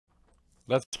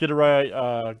Let's get it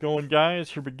right going, guys.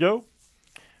 Here we go.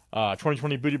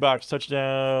 2020 Booty Box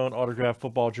Touchdown Autograph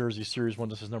Football Jersey Series 1.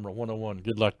 This is number 101.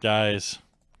 Good luck, guys.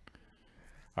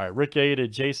 All right, Rick A to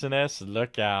Jason S.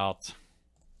 Look out.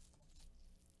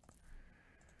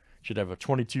 Should have a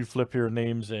 22 flip here,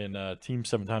 names and teams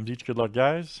 7 times each. Good luck,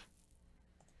 guys.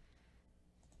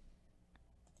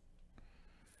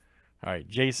 All right,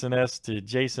 Jason S to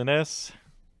Jason S.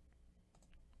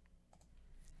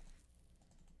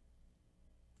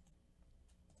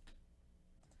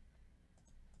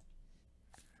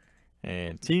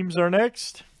 And teams are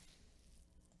next.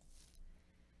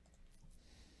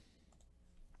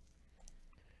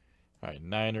 All right,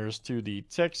 Niners to the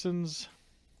Texans.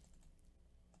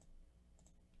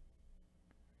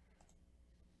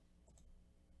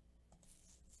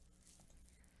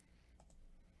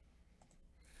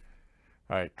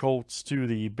 All right, Colts to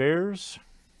the Bears.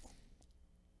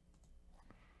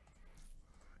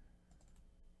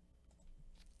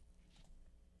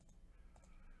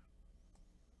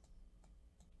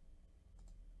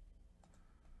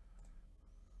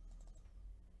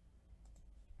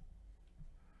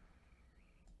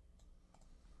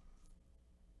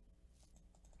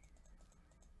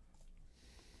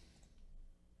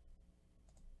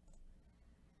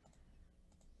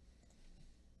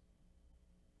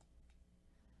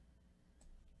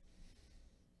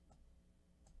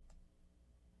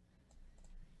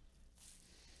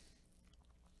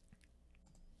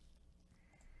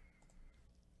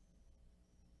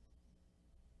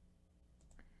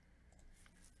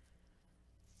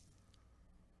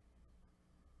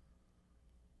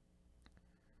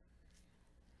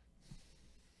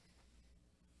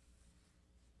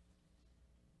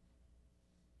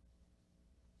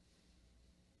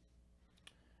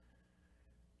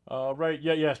 Right,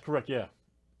 yes, correct, yeah.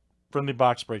 Friendly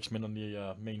box breaks, man, on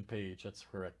the main page. That's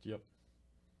correct, yep.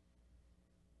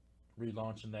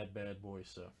 Relaunching that bad boy,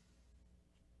 so.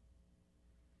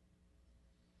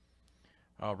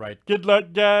 All right, good luck,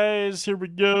 guys. Here we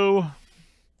go.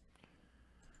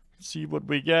 Let's see what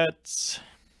we got. That's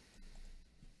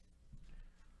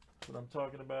what I'm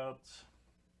talking about.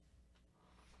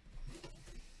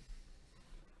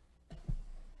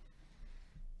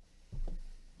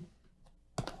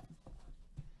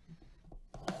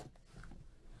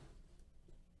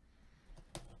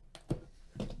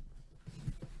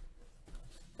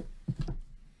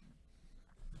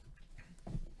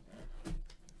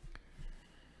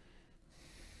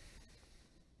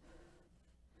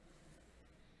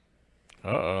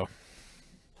 Uh-oh.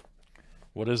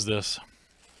 What is this?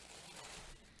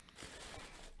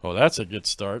 Oh, that's a good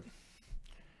start.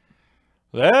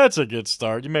 That's a good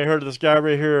start. You may have heard of this guy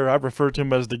right here. I refer to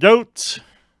him as the GOAT.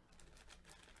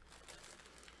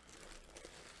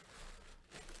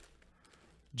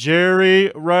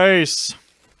 Jerry Rice.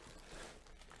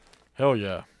 Hell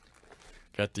yeah.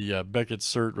 Got the Beckett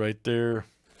cert right there.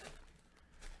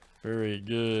 Very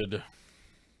good.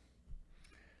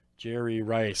 Jerry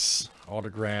Rice.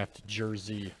 Autographed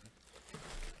jersey.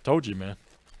 Told you, man.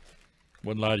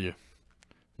 Wouldn't lie to you.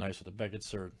 Nice with the Beckett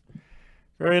cert.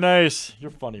 Very nice.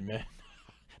 You're funny, man.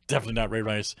 Definitely not Ray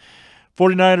Rice.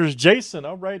 49ers, Jason.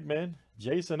 All right, man.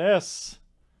 Jason S.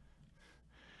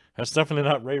 That's definitely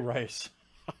not Ray Rice.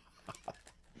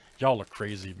 Y'all are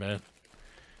crazy, man.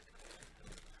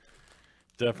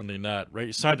 Definitely not.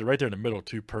 Right, signed it right there in the middle,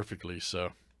 too, perfectly, so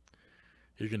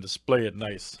you can display it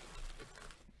nice.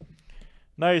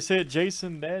 Nice hit,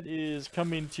 Jason. That is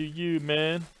coming to you,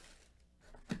 man.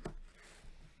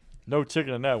 No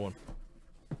ticket on that one.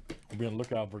 We'll be on the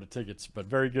lookout for the tickets, but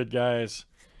very good, guys.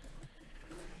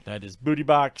 That is Booty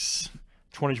Box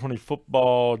 2020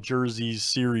 Football Jerseys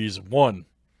Series 1.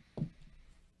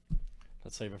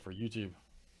 Let's save it for YouTube.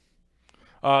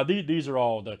 These are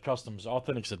all the customs.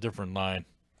 Authentic's a different line.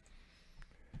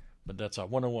 But that's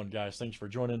 101, guys. Thanks for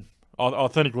joining.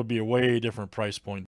 Authentic would be a way different price point.